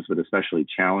opinions, but especially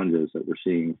challenges that we're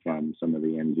seeing from some of the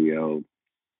NGO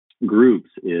groups,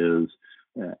 is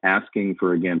asking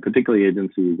for, again, particularly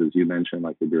agencies, as you mentioned,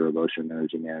 like the Bureau of Ocean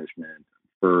Energy Management,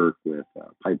 FERC with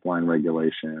pipeline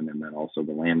regulation, and then also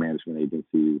the land management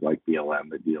agencies like BLM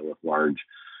that deal with large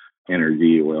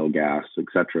energy, oil, gas, et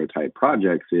cetera type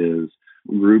projects, is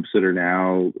groups that are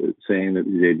now saying that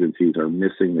these agencies are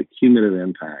missing the cumulative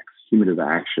impacts, cumulative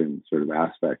action sort of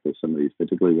aspect of some of these,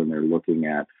 particularly when they're looking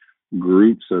at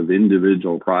groups of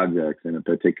individual projects in a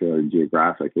particular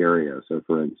geographic area. So,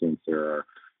 for instance, there are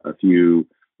a few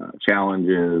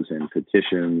challenges and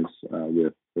petitions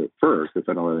with the FERC, the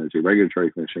Federal Energy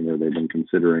Regulatory Commission, where they've been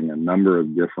considering a number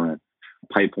of different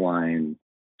pipeline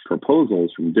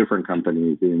proposals from different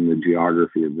companies in the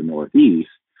geography of the Northeast.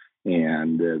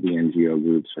 And the NGO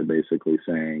groups are basically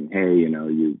saying, hey,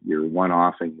 you're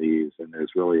one-offing these, and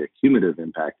there's really a cumulative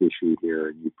impact issue here,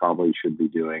 and you probably should be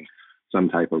doing some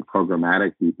type of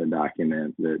programmatic NEPA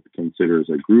document that considers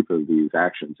a group of these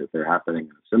actions. If they're happening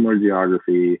in a similar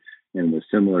geography and with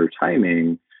similar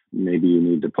timing, maybe you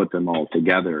need to put them all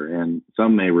together. And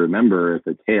some may remember at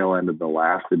the tail end of the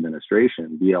last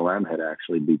administration, BLM had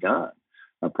actually begun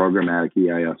a programmatic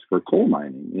EIS for coal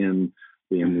mining in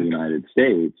the United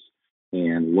States,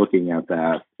 and looking at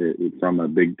that from a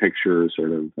big picture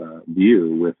sort of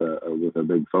view with a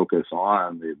big focus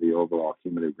on the overall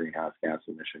cumulative greenhouse gas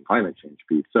emission climate change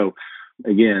piece. So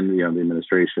again, the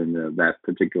administration, that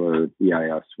particular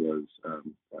EIS was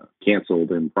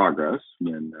canceled in progress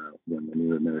when the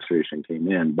new administration came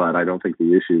in. But I don't think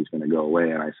the issue is going to go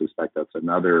away, and I suspect that's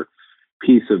another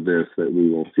piece of this that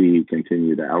we will see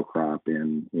continue to outcrop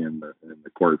in the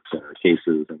court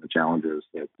cases and the challenges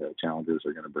that challengers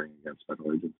are going to bring against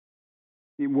federal agents.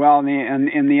 Well,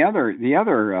 and the other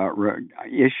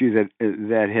issue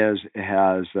that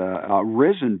has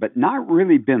risen, but not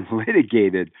really been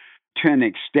litigated to an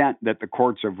extent that the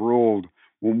courts have ruled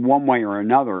one way or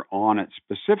another on it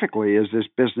specifically, is this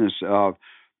business of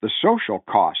the social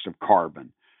cost of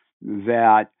carbon.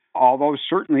 That although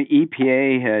certainly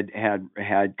EPA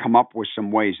had come up with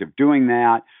some ways of doing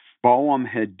that, BOEM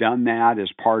had done that as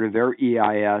part of their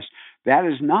EIS. That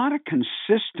is not a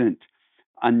consistent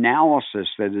analysis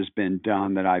that has been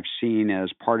done that I've seen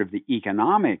as part of the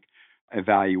economic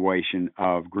evaluation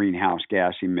of greenhouse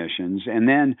gas emissions. And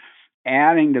then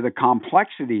adding to the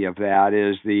complexity of that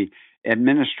is the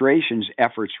administration's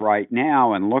efforts right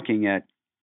now and looking at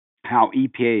how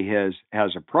EPA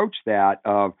has approached that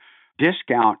of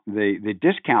the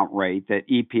discount rate that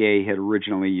EPA had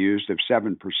originally used of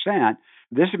 7%.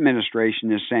 This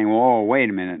administration is saying, "Oh, wait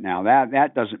a minute now,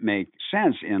 that doesn't make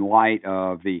sense in light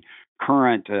of the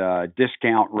current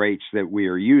discount rates that we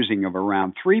are using of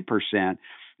around 3%,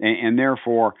 and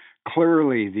therefore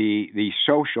clearly the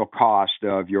social cost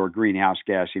of your greenhouse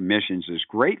gas emissions is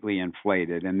greatly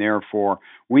inflated, and therefore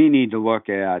we need to look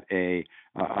at a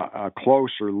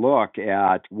closer look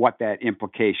at what that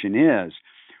implication is."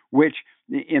 Which,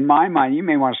 in my mind, you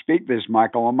may want to speak to this,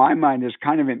 Michael, in my mind is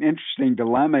kind of an interesting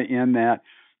dilemma in that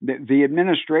the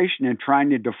administration, in trying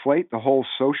to deflate the whole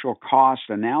social cost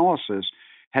analysis,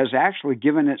 has actually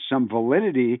given it some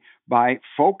validity by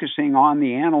focusing on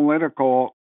the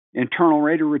analytical internal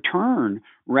rate of return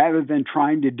rather than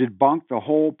trying to debunk the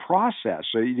whole process.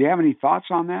 So do you have any thoughts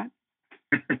on that?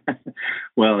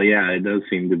 Well, yeah, it does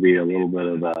seem to be a little bit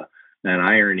of an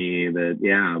irony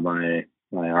that,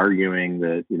 by arguing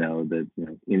that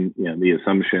the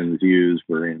assumptions used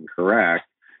were incorrect,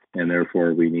 and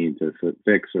therefore we need to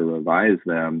fix or revise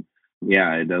them.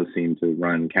 Yeah, it does seem to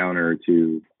run counter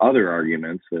to other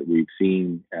arguments that we've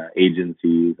seen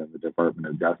agencies and the Department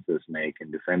of Justice make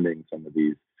in defending some of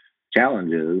these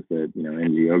challenges that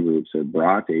NGO groups have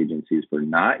brought to agencies for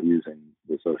not using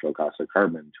the social cost of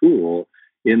carbon tool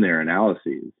in their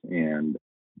analyses. And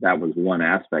that was one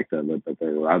aspect of it, but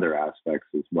there were other aspects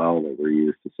as well that were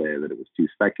used to say that it was too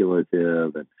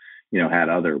speculative and, had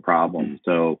other problems.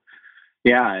 So,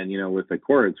 yeah, and, with the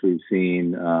courts, we've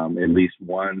seen at least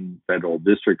one federal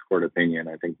district court opinion,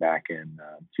 I think back in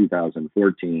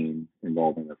 2014,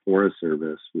 involving the Forest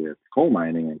Service with coal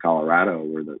mining in Colorado,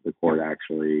 where the court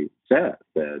actually said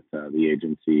that the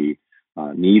agency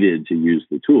needed to use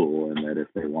the tool, and that if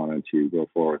they wanted to go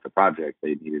forward with the project,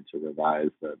 they needed to revise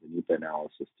the NEPA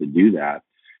analysis to do that.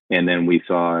 And then we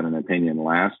saw in an opinion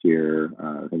last year,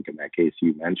 I think in that case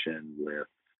you mentioned, with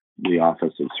the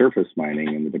Office of Surface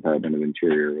Mining in the Department of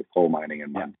Interior with coal mining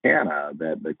in Montana,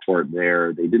 that the court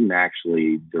there, they didn't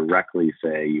actually directly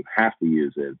say you have to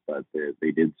use it, but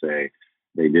they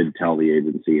did tell the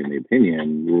agency in the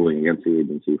opinion, ruling against the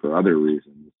agency for other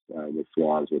reasons, with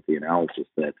flaws with the analysis,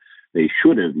 that they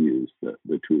should have used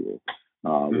the tool.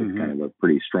 Was kind of a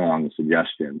pretty strong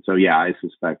suggestion. So yeah, I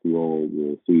suspect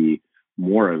we'll see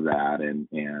more of that,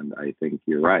 and I think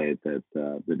you're right that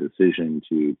the decision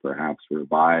to perhaps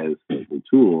revise the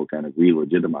tool kind of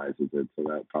re-legitimizes it, so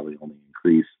that probably only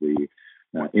increase the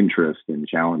interest in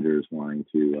challengers wanting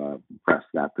to press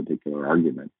that particular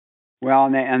argument.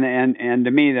 Well, and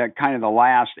to me, that kind of the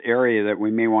last area that we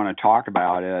may want to talk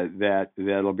about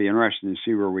that'll be interesting to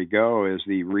see where we go is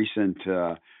the recent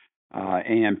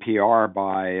ANPR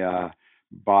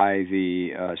by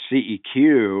the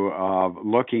CEQ of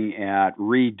looking at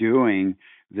redoing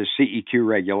the CEQ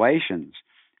regulations.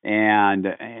 And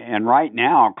right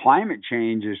now, climate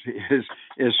change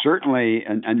is certainly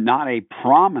not a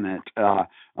prominent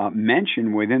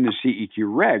mention within the CEQ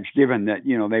regs, given that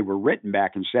they were written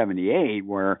back in '78,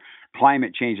 where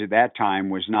climate change at that time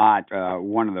was not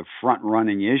one of the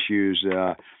front-running issues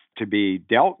to be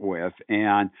dealt with.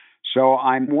 And so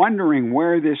I'm wondering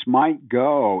where this might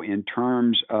go in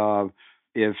terms of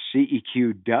if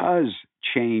CEQ does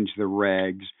change the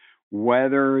regs,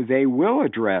 whether they will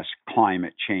address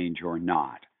climate change or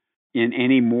not in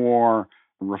any more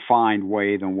refined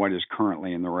way than what is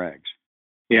currently in the regs.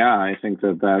 Yeah, I think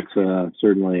that's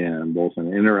certainly both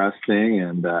an interesting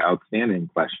and outstanding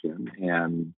question,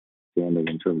 and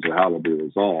in terms of how it'll be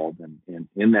resolved. And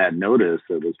in that notice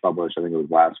that was published, I think it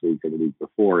was last week or the week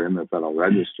before, in the Federal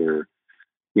Register,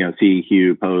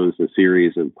 CEQ posed a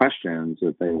series of questions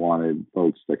that they wanted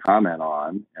folks to comment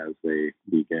on as they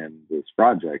begin this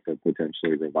project of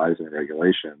potentially revising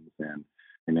regulations. And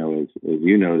I know, as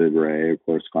you noted, Ray, of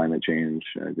course, climate change,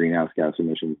 greenhouse gas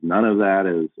emissions, none of that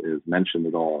is mentioned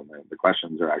at all. And the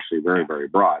questions are actually very, very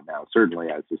broad. Now, certainly,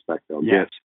 I suspect they'll get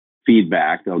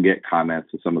feedback. They'll get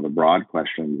comments to some of the broad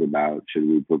questions about should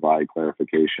we provide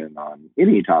clarification on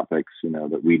any topics,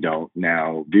 that we don't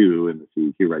now do in the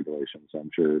CEQ regulations. So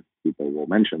I'm sure people will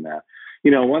mention that.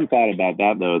 One thought about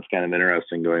that, though, it's kind of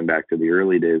interesting going back to the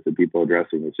early days of people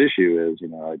addressing this issue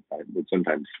is, I would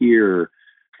sometimes hear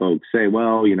folks say,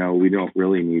 well, we don't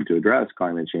really need to address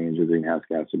climate change or greenhouse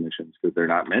gas emissions because they're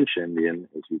not mentioned in,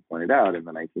 as you pointed out, in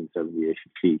the 1978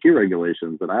 CEQ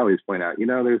regulations. And I always point out,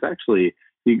 there's actually,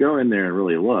 you go in there and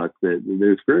really look, that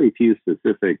there's very few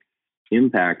specific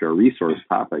impact or resource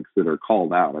topics that are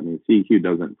called out. I mean, CEQ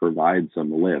doesn't provide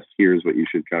some list. Here's what you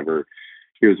should cover.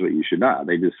 Here's what you should not.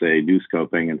 They just say do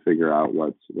scoping and figure out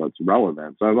what's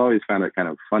relevant. So I've always found it kind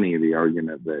of funny, the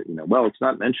argument that, well, it's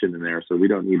not mentioned in there, so we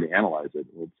don't need to analyze it.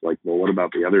 It's like, well, what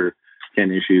about the other 10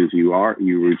 issues you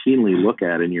routinely look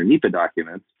at in your NEPA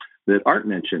documents that aren't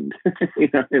mentioned,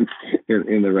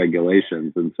 in the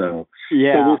regulations? And so,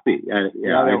 so we'll see.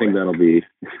 I think that'll be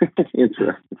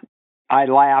interesting. I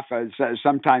laugh.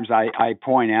 Sometimes I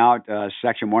point out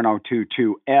Section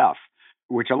 1022F,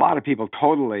 which a lot of people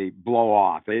totally blow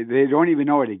off. They don't even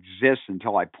know it exists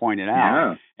until I point it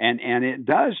out. Yeah. And it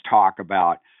does talk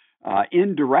about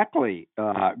indirectly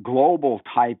global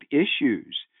type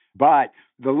issues. But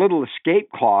the little escape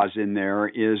clause in there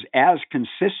is as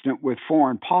consistent with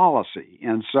foreign policy.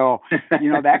 And so,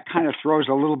 that kind of throws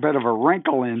a little bit of a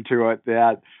wrinkle into it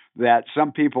that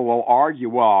some people will argue,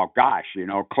 well, gosh,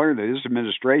 clearly this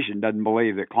administration doesn't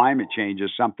believe that climate change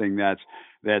is something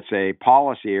that's a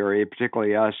policy area,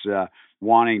 particularly us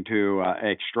wanting to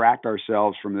extract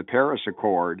ourselves from the Paris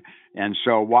Accord. And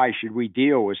so why should we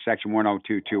deal with Section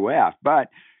 1022F? But,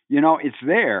 it's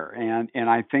there. And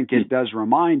I think it does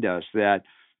remind us that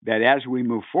as we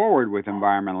move forward with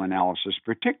environmental analysis,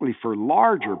 particularly for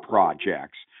larger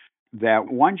projects,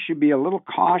 that one should be a little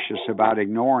cautious about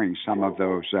ignoring some of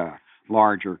those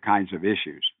larger kinds of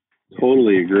issues.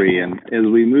 Totally agree. And as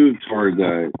we move toward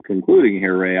concluding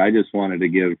here, Ray, I just wanted to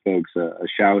give folks a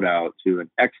shout out to an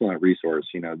excellent resource.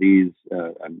 These,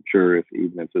 I'm sure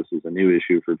even if this is a new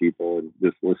issue for people and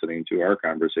just listening to our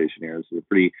conversation here, this is a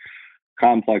pretty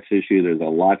complex issue. There's a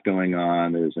lot going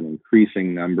on. There's an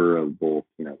increasing number of both,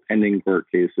 pending court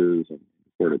cases and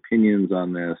court opinions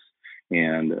on this,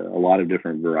 and a lot of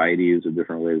different varieties of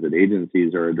different ways that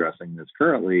agencies are addressing this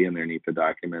currently in their NEPA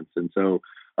documents. And so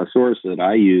a source that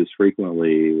I use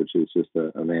frequently, which is just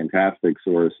a fantastic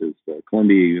source, is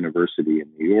Columbia University in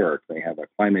New York. They have a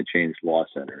climate change law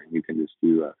center, and you can just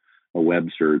do a web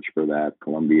search for that,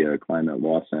 Columbia Climate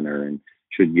Law Center, and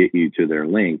should get you to their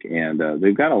link. And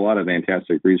they've got a lot of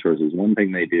fantastic resources. One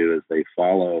thing they do is they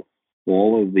follow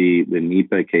all of the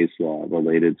NEPA case law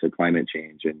related to climate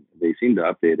change, and they seem to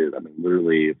update it,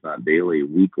 literally, if not daily,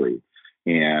 weekly.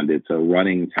 And it's a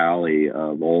running tally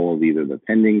of all of either the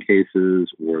pending cases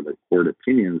or the court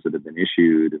opinions that have been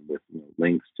issued, with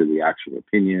links to the actual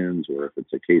opinions, or if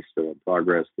it's a case still in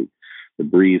progress, the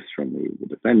briefs from the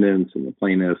defendants and the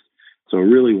plaintiffs. So a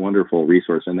really wonderful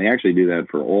resource. And they actually do that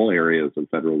for all areas of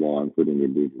federal law, including the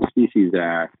Endangered Species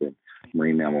Act and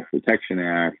Marine Mammal Protection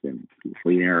Act and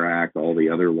Clean Air Act, all the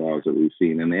other laws that we've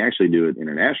seen. And they actually do it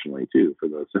internationally, too, for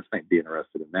those that might be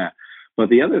interested in that. But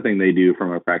the other thing they do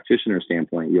from a practitioner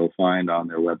standpoint, you'll find on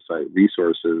their website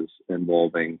resources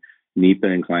involving NEPA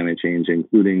and climate change,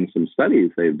 including some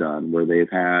studies they've done where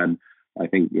they've had, I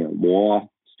think, law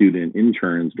student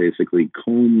interns basically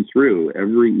comb through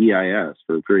every EIS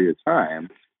for a period of time.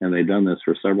 And they've done this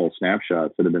for several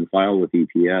snapshots that have been filed with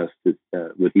EPA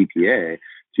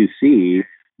to see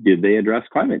did they address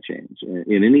climate change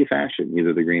in any fashion,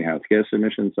 either the greenhouse gas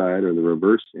emission side or the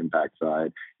reverse impact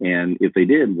side? And if they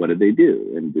did, what did they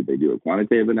do? And did they do a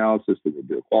quantitative analysis? Did they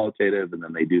do a qualitative? And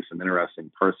then they do some interesting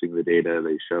parsing of the data.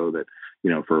 They show that,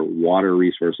 for water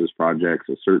resources projects,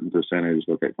 a certain percentage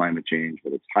look at climate change,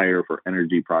 but it's higher for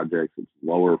energy projects, it's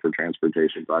lower for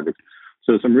transportation projects.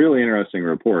 So some really interesting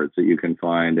reports that you can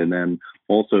find. And then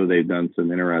also they've done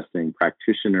some interesting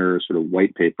practitioner sort of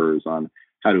white papers on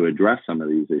how to address some of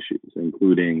these issues,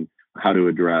 including how to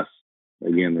address,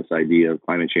 again, this idea of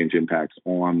climate change impacts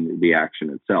on the action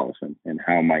itself, and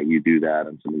how might you do that,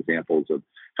 and some examples of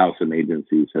how some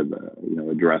agencies have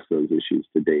addressed those issues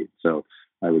to date. So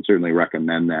I would certainly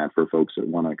recommend that for folks that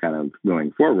want to kind of,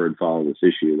 going forward, follow this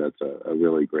issue. That's a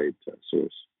really great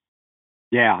source.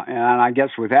 Yeah, and I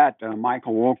guess with that,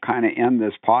 Michael, we'll kind of end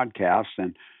this podcast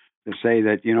and to say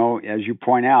that, as you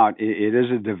point out, it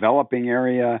is a developing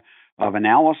area of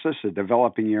analysis, a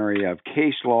developing area of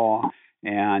case law,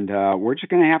 and we're just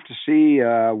going to have to see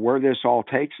where this all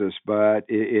takes us. But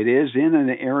it is in an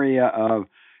area of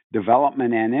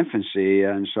development and infancy,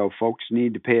 and so folks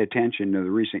need to pay attention to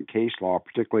the recent case law,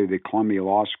 particularly the Columbia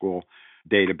Law School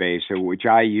database, which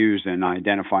I use in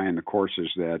identifying the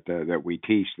courses that we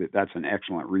teach. That's an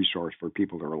excellent resource for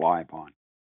people to rely upon.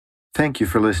 Thank you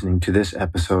for listening to this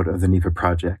episode of the NEPA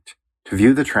Project. To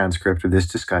view the transcript of this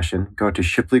discussion, go to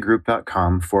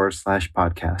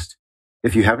shipleygroup.com/podcast.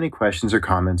 If you have any questions or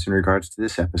comments in regards to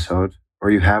this episode,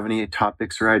 or you have any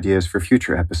topics or ideas for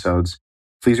future episodes,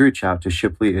 please reach out to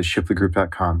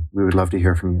shipley@shipleygroup.com. We would love to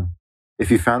hear from you. If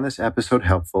you found this episode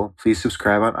helpful, please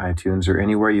subscribe on iTunes or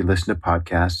anywhere you listen to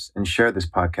podcasts, and share this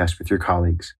podcast with your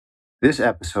colleagues. This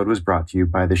episode was brought to you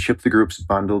by the Shipley Group's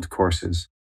Bundled Courses.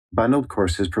 Bundled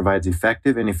Courses provides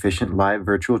effective and efficient live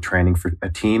virtual training for a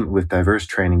team with diverse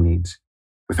training needs.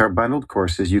 With our bundled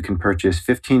courses, you can purchase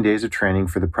 15 days of training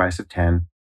for the price of 10,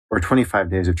 or 25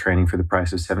 days of training for the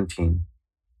price of 17.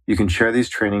 You can share these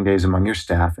training days among your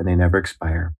staff, and they never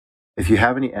expire. If you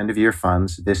have any end-of-year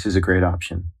funds, this is a great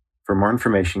option. For more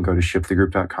information, go to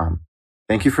shipleygroup.com.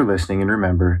 Thank you for listening, and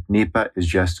remember, NEPA is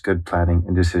just good planning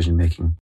and decision-making.